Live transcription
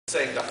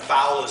saying the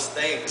foulest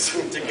things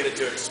to get it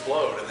to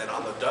explode. And then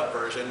on the dub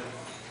version,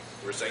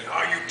 we're saying,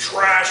 "Oh, you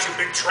trash, you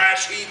big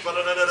trash heap."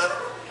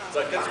 It's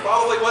like, that's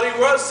probably what he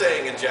was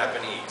saying in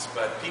Japanese,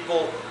 but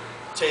people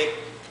take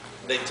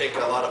a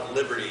lot of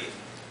liberty.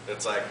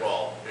 It's like,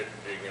 well,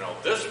 you know,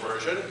 this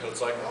version,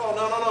 it's like, oh,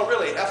 no,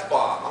 really,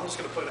 F-bomb. I'm just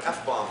going to put an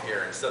F-bomb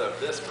here instead of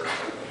this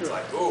version. It's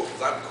like, ooh,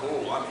 because I'm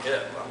cool, I'm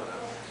hip. I'm going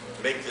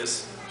to make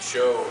this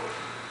show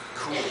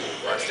cool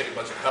where I stick a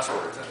bunch of cuss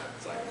words in it.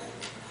 It's like,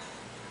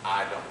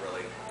 I don't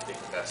really think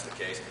that's the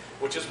case,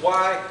 which is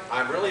why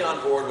I'm really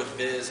on board with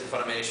Viz and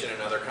Funimation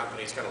and other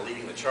companies kind of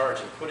leading the charge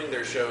and putting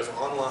their shows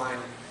online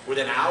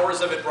within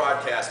hours of it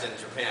broadcast in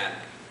Japan,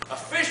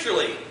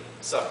 officially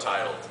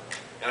subtitled.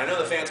 And I know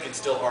the fans can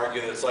still argue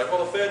that it's like,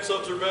 well, the fan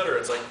subs are better.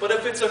 It's like, but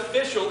if it's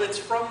official, it's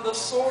from the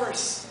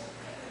source.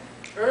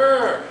 You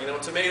know,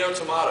 tomato,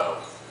 tomato.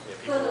 Yeah,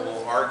 people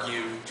will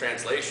argue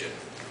translation,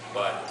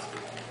 but,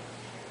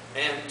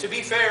 and to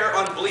be fair,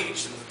 on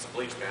Bleach, since it's a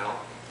Bleach panel,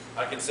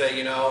 I can say,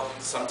 you know,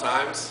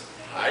 sometimes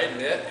I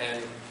admit,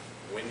 and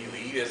Wendy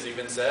Lee has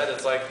even said,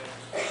 it's like,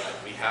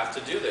 we have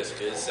to do this.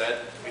 Viz said,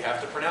 we have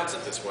to pronounce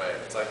it this way.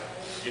 It's like,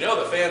 you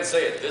know, the fans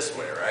say it this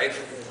way, right?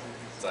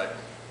 It's like,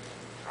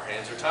 our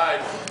hands are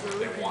tied.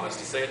 They want us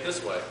to say it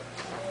this way.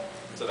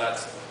 So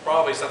that's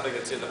probably something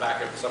that's in the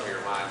back of some of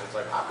your minds. It's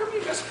like, how come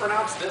you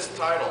mispronounce this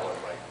title?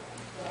 And like,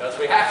 because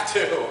we have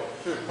to.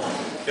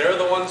 They're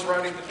the ones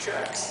writing the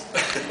checks.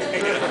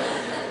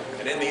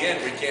 And in the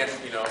end, we can't,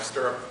 you know,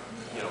 stir up,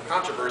 you know,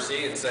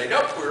 controversy and say,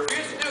 nope, we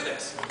refuse to do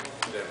this.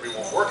 Then we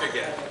won't work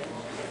again.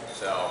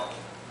 So,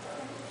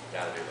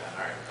 gotta do that.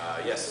 All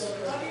right. Yes?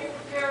 How do you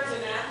prepare as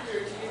an actor?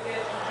 Do you get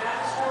a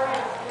backstory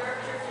of the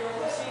character if you're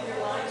only seeing the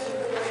lines in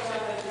the first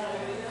time that you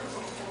know?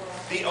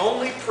 The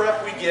only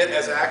prep we get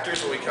as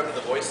actors when we come to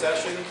the voice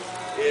session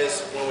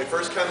is when we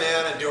first come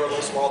in and do our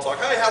little small talk.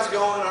 Hey, how's it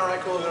going? All right,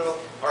 cool.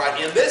 All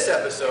right, in this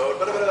episode,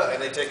 blah, blah, blah,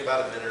 and they take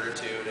about a minute or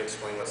two to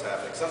explain what's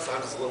happening.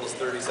 Sometimes as little as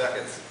 30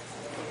 seconds.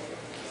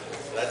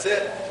 That's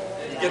it.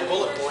 You get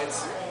bullet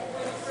points.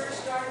 When you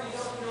first start, you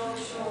don't know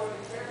the show or the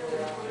character,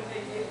 what do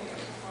they give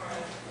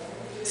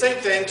you? Same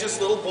thing,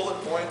 just little bullet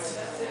points.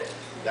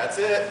 That's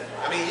it.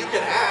 I mean, you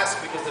can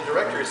ask because the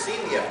director has seen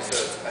the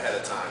episodes ahead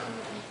of time.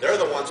 They're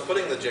the ones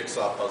putting the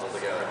jigsaw puzzle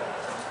together.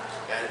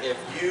 And if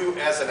you,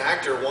 as an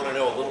actor, want to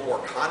know a little more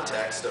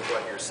context of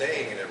what you're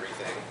saying and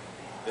everything,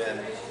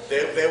 then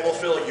they will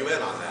fill you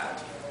in on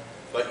that.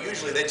 But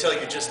usually they tell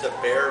you just the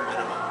bare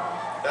minimum.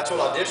 That's what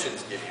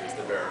auditions give you, is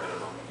the bare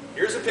minimum.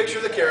 Here's a picture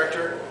of the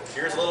character,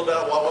 here's a little bit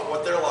about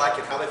what they're like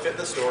and how they fit in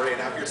the story, and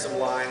now here's some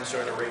lines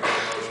showing the range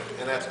of emotion.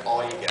 And that's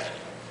all you get.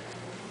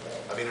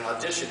 I mean, an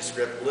audition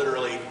script,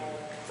 literally,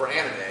 for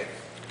anime,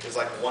 is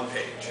like 1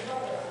 page.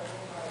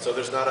 So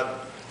there's not a,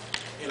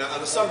 you know,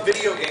 some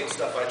video game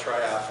stuff I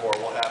try out for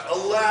will have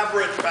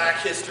elaborate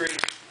back history,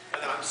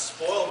 and then I'm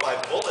spoiled by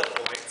bullet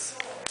points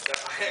that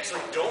I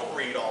actually don't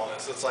read all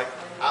this. It's like,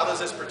 how does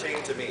this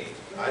pertain to me?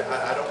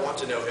 I don't want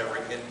to know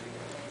every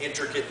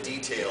intricate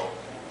detail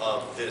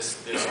of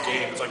this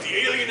game. It's like the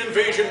alien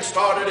invasion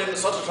started in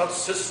such and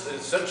such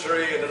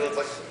century, and then it's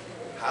like,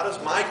 how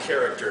does my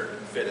character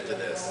fit into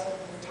this?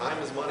 Time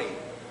is money,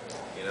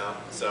 you know?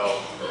 So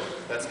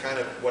that's kind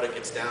of what it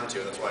gets down to,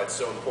 and that's why it's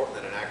so important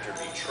that an actor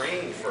be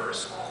trained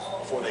first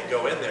before they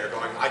go in there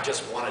going, I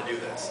just want to do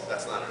this.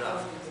 That's not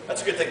enough.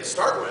 That's a good thing to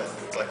start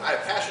with. It's like, I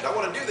have passion, I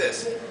want to do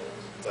this.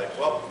 It's like,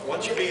 well,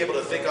 once you be able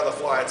to think on the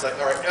fly, it's like,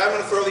 all right, I'm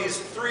going to throw these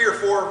 3 or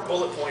 4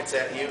 bullet points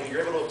at you, and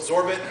you're able to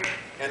absorb it,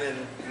 and then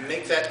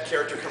make that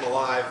character come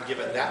alive, give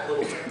it that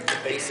little to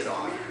base it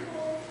on.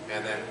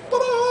 And then,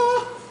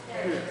 ta-da!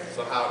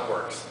 Somehow it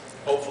works,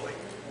 hopefully.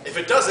 If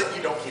it doesn't,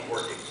 you don't keep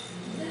working.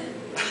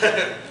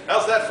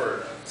 How's that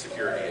for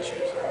security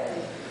issues or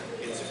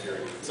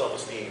insecurity,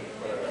 self-esteem,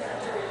 whatever?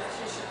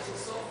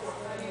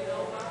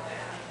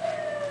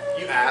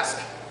 You ask.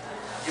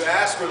 You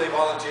ask where they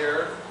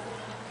volunteer,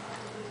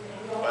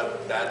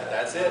 but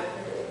that's it.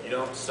 You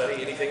don't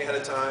study anything ahead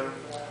of time.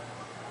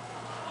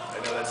 I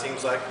know that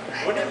seems like,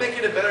 wouldn't it make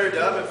it a better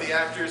dub if the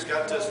actors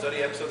got to study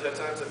episodes at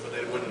times, but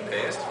they wouldn't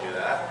pay us to do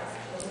that?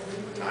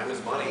 Time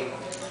is money,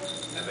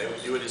 and they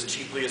would do it as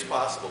cheaply as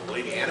possible.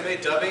 Believe me, anime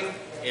dubbing,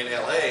 in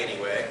LA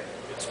anyway,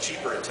 it's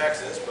cheaper in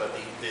Texas, but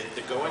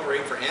the going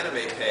rate for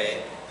anime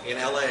pay in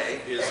LA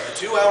is a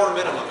 2-hour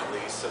minimum at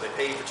least, so they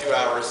pay you for 2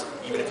 hours,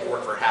 even if you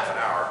work for half an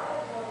hour.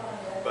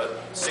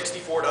 But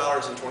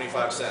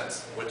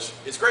 $64.25, which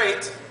is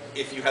great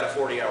if you had a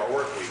 40-hour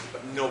work week,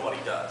 but nobody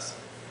does.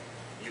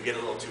 You get a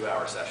little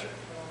 2-hour session.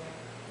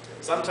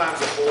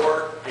 Sometimes a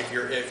 4 if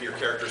your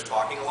character's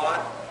talking a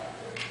lot,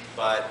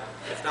 but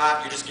if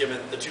not, you're just given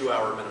the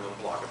 2-hour minimum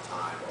block of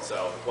time.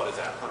 So what is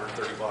that,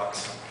 130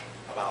 bucks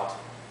about,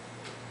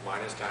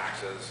 minus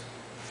taxes.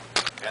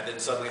 And then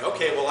suddenly,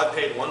 okay, well I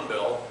paid 1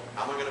 bill,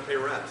 how am I going to pay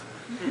rent?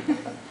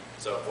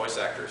 So voice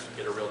actors,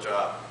 get a real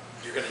job.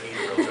 You're going to need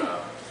a real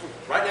job.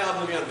 Right now I'm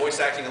living on voice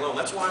acting alone.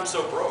 That's why I'm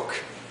so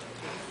broke.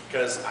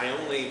 Because I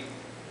only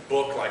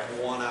book like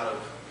 1 out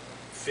of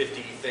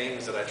 50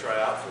 things that I try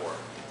out for.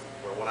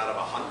 Or 1 out of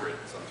 100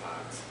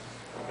 sometimes.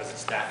 Because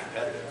it's that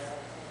competitive.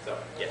 So,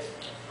 yes.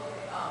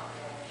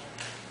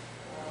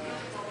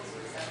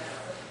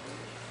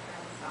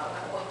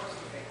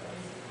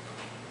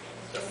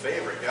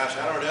 Gosh,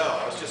 I don't know.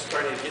 I was just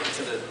trying to get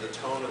into the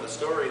tone of the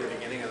story in the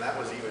beginning, and that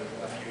was even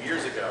a few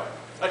years ago.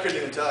 I couldn't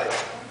even tell you.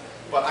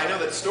 But I know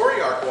that story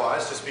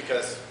arc-wise, just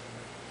because,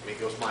 I mean, it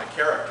goes my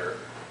character,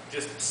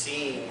 just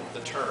seeing the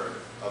turn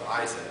of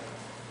Aizen,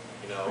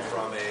 you know,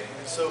 from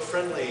a so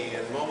friendly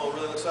and Momo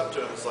really looks up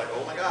to him. It's like,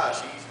 oh my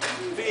gosh,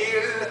 he's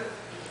evil.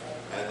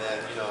 And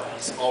then, you know,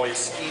 he's always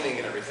scheming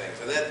and everything.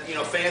 And then, you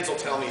know, fans will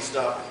tell me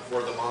stuff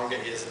where the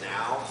manga is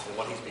now and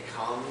what he's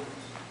become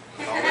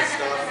and all this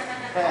stuff.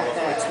 I'll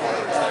avoid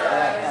spoilers there.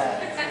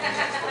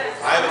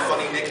 I have a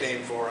funny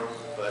nickname for him,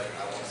 but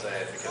I won't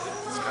say it because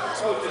it's kind of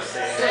spoiler.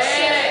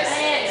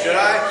 Say it. Should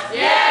I?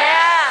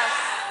 Yeah.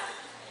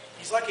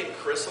 He's like in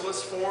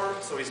chrysalis form,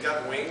 so he's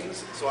got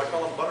wings, so I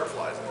call him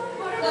butterflies.